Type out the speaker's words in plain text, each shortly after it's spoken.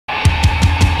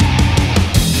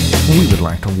We would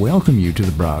like to welcome you to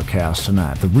the broadcast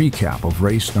tonight, the recap of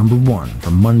race number 1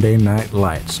 from Monday Night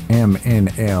Lights.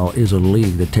 MNL is a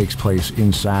league that takes place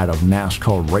inside of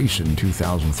Nascar Racing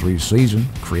 2003 season,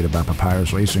 created by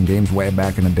Papyrus Racing Games way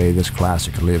back in the day. This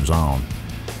classic lives on.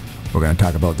 We're going to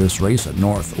talk about this race at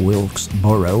North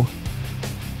Wilkesboro.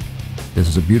 This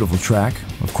is a beautiful track.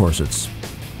 Of course, it's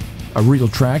a real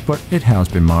track, but it has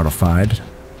been modified,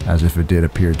 as if it did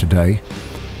appear today.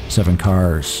 7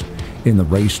 cars in the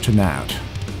race tonight.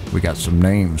 We got some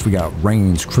names. We got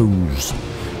Rains Cruz,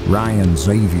 Ryan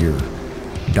Xavier,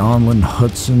 Donlin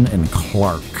Hudson, and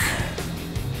Clark.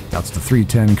 That's the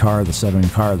 310 car, the 7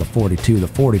 car, the 42, the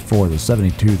 44, the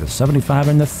 72, the 75,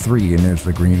 and the 3. And there's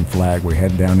the green flag. We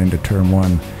head down into turn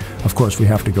 1. Of course, we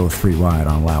have to go 3 wide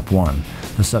on lap 1.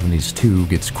 The 72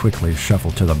 gets quickly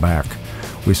shuffled to the back.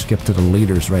 We skip to the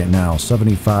leaders right now,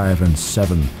 75 and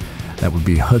 7. That would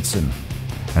be Hudson,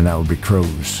 and that would be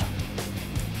Cruz.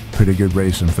 Pretty good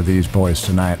racing for these boys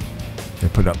tonight. They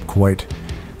put up quite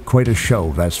a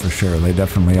show, that's for sure. They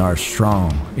definitely are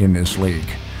strong in this league.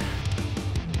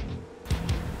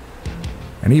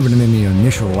 And even in the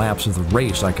initial laps of the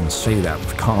race, I can say that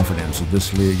with confidence that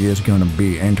this league is going to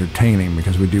be entertaining,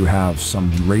 because we do have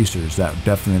some racers that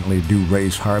definitely do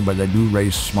race hard, but they do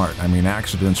race smart. I mean,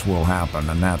 accidents will happen,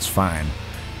 and that's fine.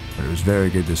 But it was very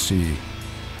good to see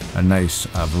a nice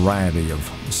variety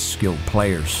of skilled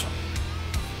players.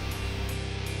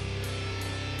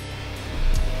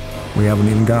 We haven't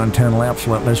even gone 10 laps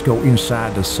yet. Let's go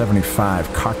inside the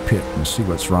 75 cockpit and see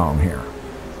what's wrong here.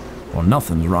 Well,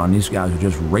 nothing's wrong. These guys are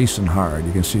just racing hard.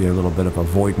 You can see a little bit of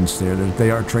avoidance there.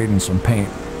 They are trading some paint.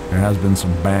 There has been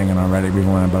some banging already. We've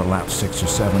only about lap 6 or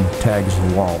 7. Tags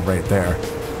the wall right there.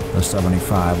 The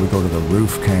 75. We go to the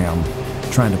roof cam,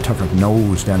 trying to tuck a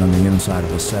nose down on the inside of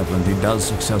the 7. He does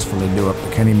successfully do it,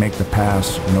 but can he make the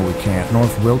pass? No, he can't.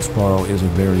 North Wilkesboro is a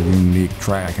very unique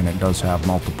track, and it does have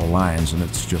multiple lines, and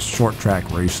it's just short track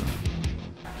racing.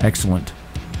 Excellent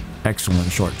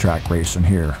short track racing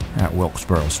here at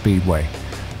Wilkesboro Speedway.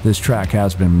 This track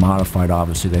has been modified.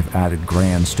 Obviously, they've added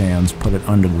grandstands, put it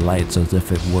under the lights as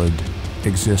if it would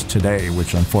exist today,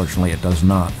 which unfortunately it does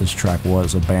not. This track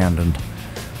was abandoned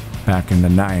back in the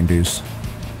 90s.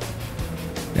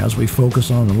 As we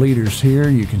focus on the leaders here,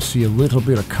 you can see a little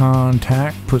bit of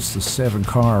contact, puts the 7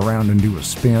 car around and do a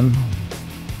spin.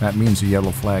 That means the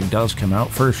yellow flag does come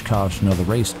out. First caution of the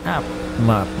race at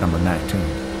lap number 19.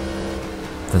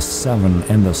 The 7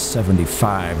 and the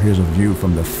 75. Here's a view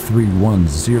from the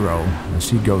 310 as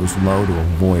he goes low to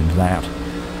avoid that.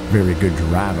 Very good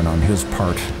driving on his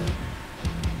part.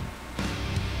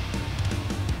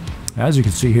 As you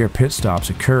can see here, pit stops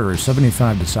occur.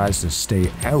 75 decides to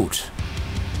stay out.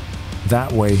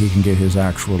 That way he can get his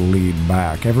actual lead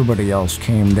back. Everybody else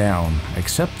came down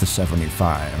except the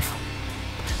 75.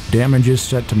 Damage is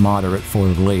set to moderate for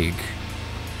the league.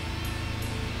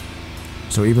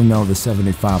 So even though the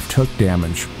 75 took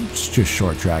damage, it's just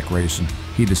short track racing.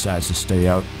 He decides to stay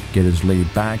out, get his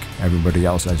lead back. Everybody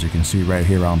else, as you can see right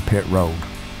here on pit road.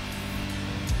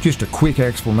 Just a quick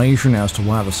explanation as to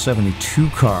why the 72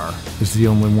 car is the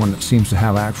only one that seems to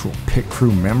have actual pit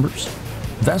crew members.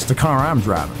 That's the car I'm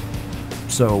driving.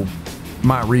 So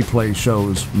my replay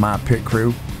shows my pit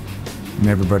crew, and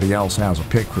everybody else has a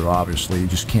pit crew. Obviously, you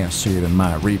just can't see it in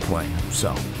my replay.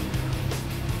 So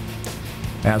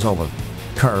as all the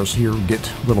cars here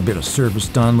get a little bit of service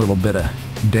done, a little bit of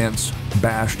dents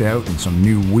bashed out, and some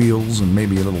new wheels, and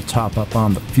maybe a little top up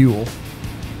on the fuel,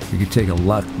 you can take a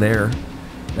look there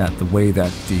at the way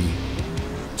that the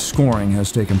scoring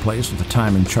has taken place with the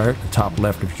timing chart, the top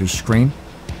left of your screen.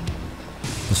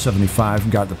 The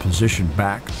 75 got the position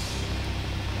back.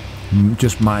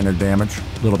 Just minor damage.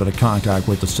 A little bit of contact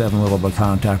with the 7, a little bit of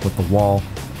contact with the wall.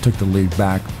 Took the lead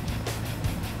back.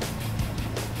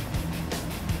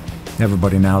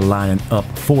 Everybody now lining up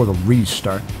for the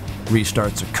restart.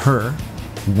 Restarts occur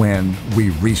when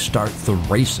we restart the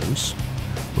races,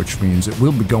 which means it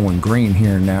will be going green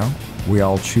here now. We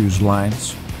all choose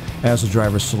lines as the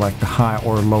drivers select the high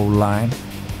or low line.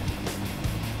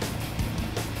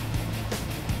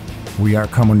 We are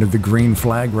coming to the green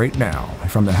flag right now.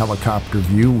 From the helicopter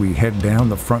view, we head down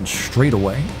the front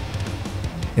straightaway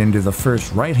into the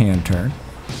first right-hand turn.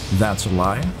 That's a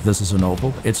lie. This is an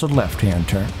oval. It's a left-hand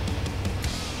turn.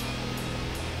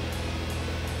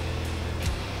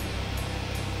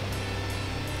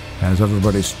 As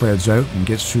everybody spreads out and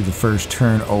gets through the first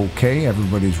turn okay,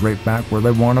 everybody's right back where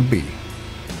they want to be.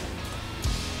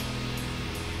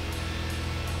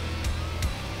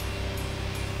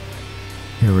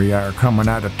 Here Here we are coming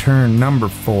out of turn number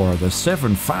 4. The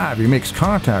 7-5, he makes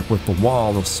contact with the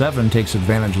wall. The 7 takes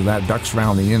advantage of that, ducks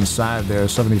around the inside there.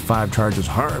 75 charges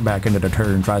hard back into the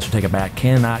turn, tries to take it back,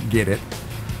 cannot get it.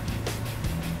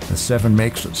 The 7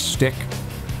 makes it stick,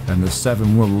 and the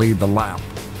 7 will lead the lap.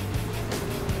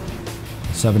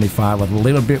 75 with a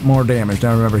little bit more damage.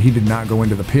 Now remember, he did not go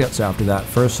into the pits after that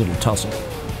first little tussle.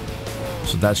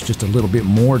 So that's just a little bit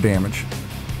more damage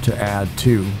to add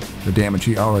to the damage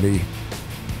he already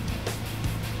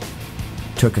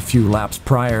took a few laps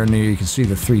prior, and you can see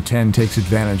the 310 takes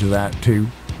advantage of that too.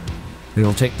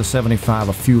 It'll take the 75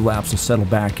 a few laps to settle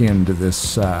back into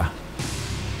this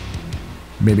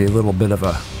maybe a little bit of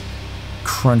a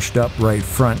crunched up right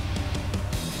front.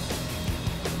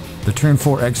 The turn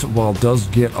 4 exit wall does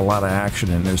get a lot of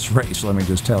action in this race, let me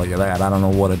just tell you that. I don't know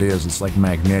what it is, it's like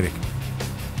magnetic.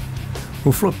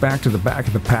 We'll flip back to the back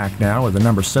of the pack now with the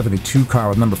number 72 car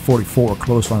with number 44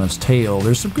 close on his tail.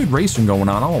 There's some good racing going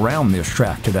on all around this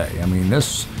track today. I mean,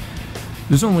 there's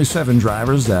only 7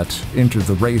 drivers that entered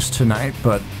the race tonight,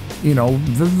 but, you know,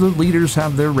 the leaders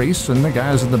have their race and the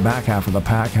guys in the back half of the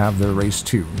pack have their race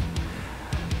too.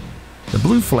 The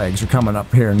blue flags are coming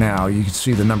up here now. You can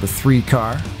see the number 3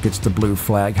 car gets the blue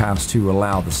flag, has to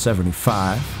allow the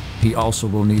 75. He also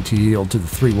will need to yield to the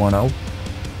 310.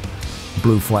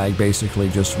 Blue flag basically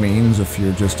just means if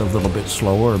you're just a little bit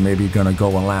slower or maybe going to go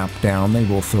a lap down, they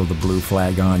will throw the blue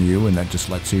flag on you, and that just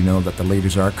lets you know that the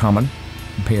leaders are coming.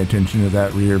 Pay attention to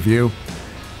that rear view.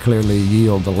 Clearly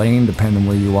yield the lane depending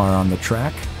where you are on the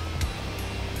track.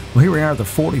 Well, here we are, the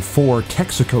 44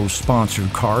 Texaco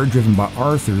sponsored car driven by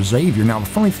Arthur Xavier. Now, the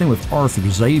funny thing with Arthur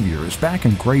Xavier is back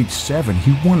in grade 7,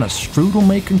 he won a strudel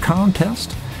making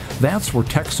contest. That's where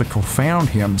Texaco found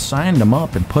him, signed him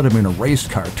up, and put him in a race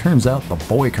car. Turns out the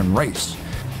boy can race.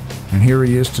 And here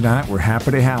he is tonight. We're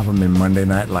happy to have him in Monday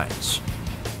Night Lights.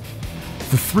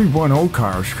 The 310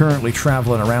 car is currently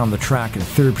traveling around the track in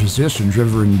 3rd position,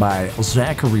 driven by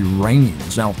Zachary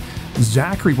Rains. Now,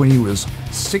 Zachary, when he was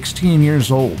 16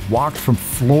 years old, walked from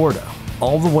Florida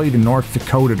all the way to North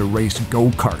Dakota to race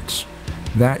go-karts.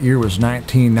 That year was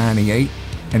 1998.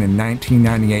 And in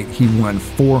 1998, he won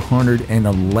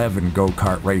 411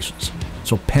 go-kart races.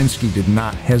 So Penske did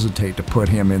not hesitate to put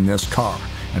him in this car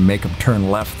and make him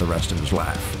turn left the rest of his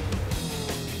life.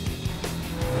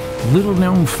 Little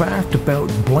known fact about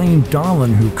Blaine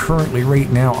Dolan, who currently right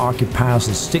now occupies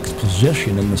the 6th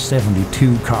position in the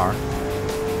 72 car.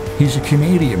 He's a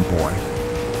Canadian boy,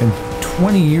 and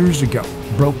 20 years ago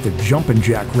broke the jumping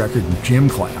jack record in gym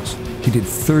class. He did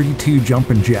 32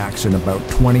 jumping jacks in about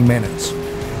 20 minutes.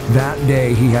 That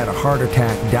day, he had a heart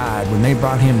attack, died. When they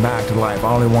brought him back to life,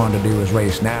 all he wanted to do was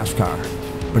race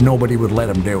NASCAR, but nobody would let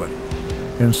him do it.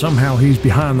 And somehow he's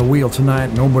behind the wheel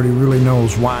tonight. Nobody really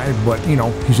knows why, but, you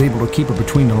know, he's able to keep it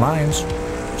between the lines.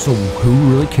 So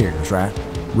who really cares, right?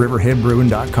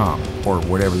 riverheadbrewing.com or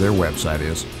whatever their website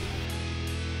is.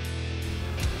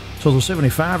 So the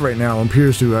 75 right now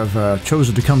appears to have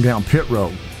chosen to come down pit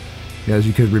road. As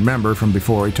you could remember from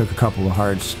before, he took a couple of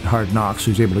hard knocks, so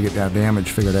he's able to get that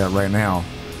damage figured out right now.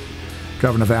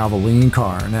 Driving a Valvoline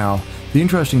car. Now, the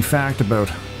interesting fact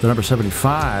about the number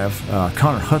 75,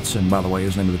 Connor Hudson, by the way,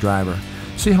 is the name of the driver.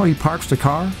 See how he parks the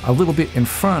car? A little bit in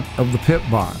front of the pit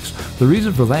box. The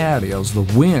reason for that is the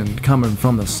wind coming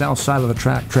from the south side of the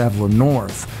track traveling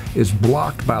north is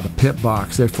blocked by the pit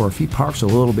box. Therefore, if he parks a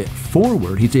little bit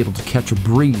forward, he's able to catch a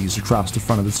breeze across the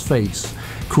front of his face.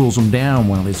 Cools him down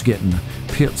while he's getting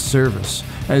pit service.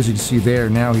 As you can see there,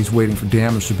 now he's waiting for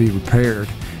damage to be repaired,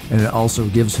 and it also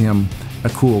gives him a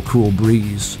cool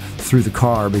breeze through the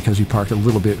car because he parked a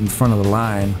little bit in front of the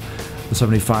line. The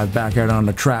 75 back out on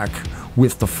the track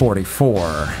with the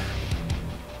 44.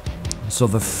 So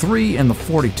the 3 and the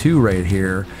 42 right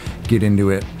here get into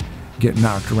it, get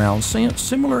knocked around.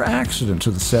 Similar accident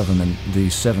to the 7 and the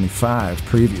 75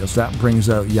 previous. That brings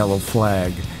out yellow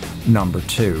flag number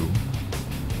 2.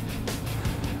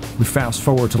 We fast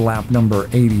forward to lap number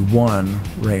 81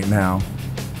 right now.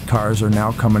 Cars are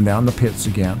now coming down the pits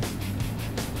again.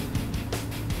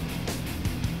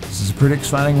 This is a pretty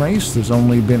exciting race. There's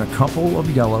only been a couple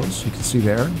of yellows. You can see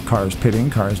there, cars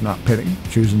pitting, cars not pitting,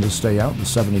 choosing to stay out. The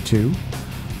 72,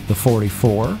 the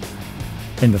 44,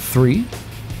 and the 3.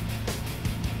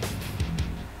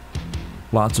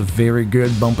 Lots of very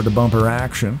good bumper-to-bumper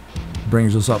action.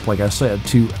 Brings us up, like I said,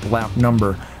 to lap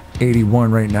number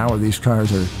 81 right now, where these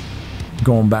cars are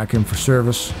going back in for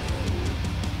service.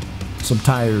 Some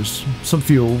tires, some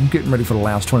fuel, getting ready for the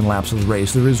last 20 laps of the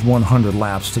race. There is 100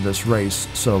 laps to this race,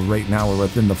 so right now we're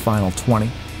within the final 20.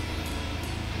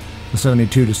 The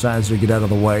 72 decides to get out of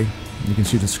the way. You can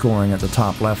see the scoring at the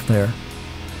top left there.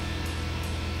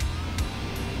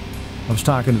 I was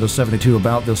talking to the 72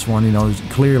 about this one. You know,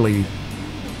 clearly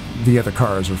the other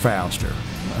cars are faster.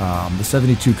 The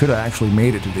 72 could have actually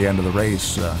made it to the end of the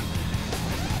race.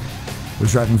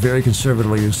 Was driving very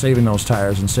conservatively, saving those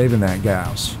tires and saving that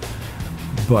gas,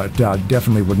 but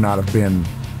definitely would not have been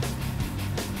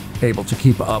able to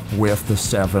keep up with the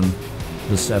 7,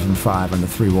 the 7.5, and the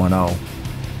 3.10.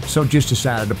 So just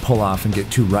decided to pull off and get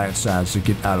two right sides to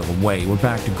get out of the way. We're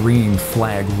back to green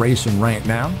flag racing right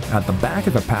now. At the back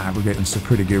of the pack, we're getting some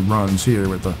pretty good runs here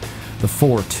with the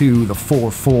 4.2, the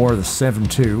 4.4, the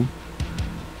 7.2.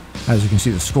 As you can see,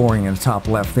 the scoring in the top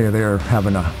left there, they're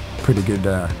having a pretty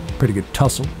good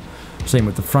tussle. Same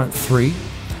with the front three.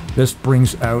 This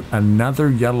brings out another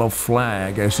yellow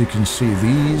flag. As you can see,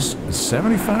 these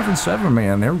 75 and 7,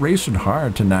 man, they're racing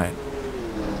hard tonight.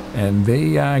 And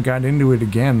they got into it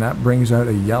again. That brings out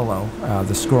a yellow.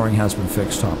 The scoring has been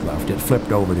fixed top left. It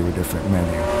flipped over to a different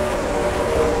menu.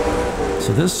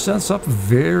 So this sets up a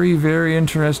very, very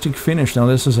interesting finish. Now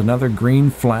this is another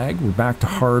green flag. We're back to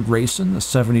hard racing. The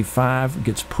 75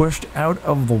 gets pushed out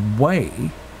of the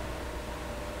way.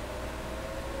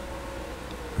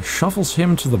 Shuffles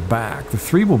him to the back. The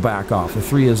 3 will back off. The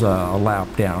 3 is a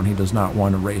lap down. He does not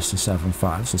want to race the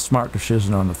 7.5. So smart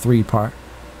decision on the 3 part.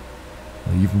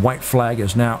 The white flag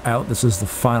is now out. This is the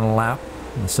final lap.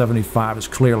 The 75 is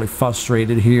clearly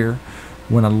frustrated here.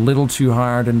 Went a little too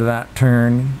hard into that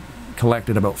turn.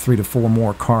 Collected about 3 to 4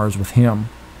 more cars with him.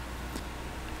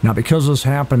 Now because this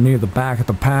happened near the back of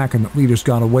the pack and the leaders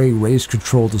got away, race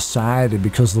control decided,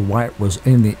 because the white was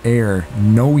in the air,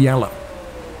 no yellow.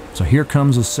 So here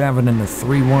comes the 7 and the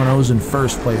 3.10s in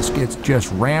first place. Gets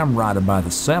just ramrodded by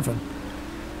the 7.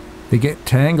 They get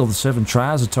tangled. The 7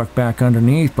 tries to tuck back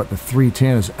underneath, but the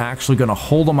 3.10 is actually going to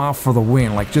hold them off for the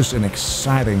win. Like, just an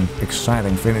exciting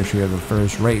finish here of the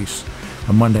first race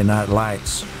of Monday Night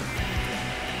Lights.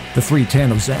 The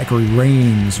 3.10 of Zachary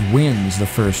Rains wins the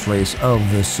first race of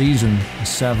the season.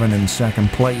 7 in second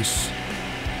place.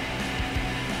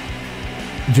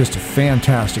 Just a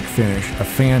fantastic finish, a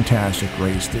fantastic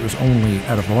race. There was only,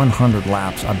 out of 100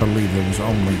 laps, I believe there was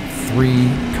only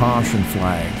 3 caution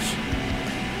flags.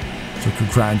 So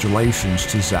congratulations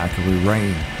to Zachary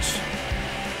Rains.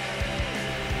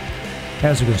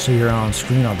 As you can see here on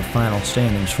screen are the final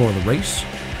standings for the race.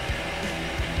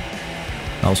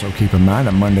 Also keep in mind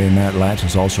that Monday Night Lights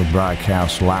is also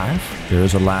broadcast live. There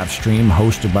is a live stream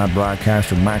hosted by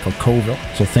broadcaster Michael Covil.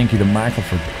 So thank you to Michael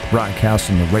for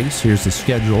broadcasting the race. Here's the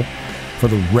schedule for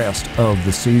the rest of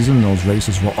the season. Those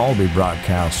races will all be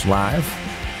broadcast live.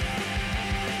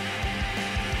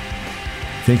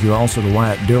 Thank you also to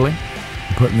Wyatt Dooley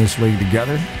for putting this league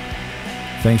together.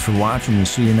 Thanks for watching. We'll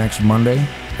see you next Monday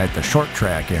at the short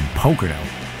track in Pocono,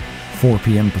 4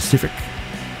 p.m. Pacific,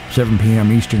 7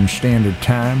 p.m. Eastern Standard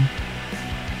Time.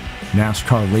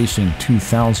 NASCAR Racing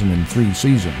 2003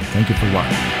 season. Thank you for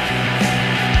watching.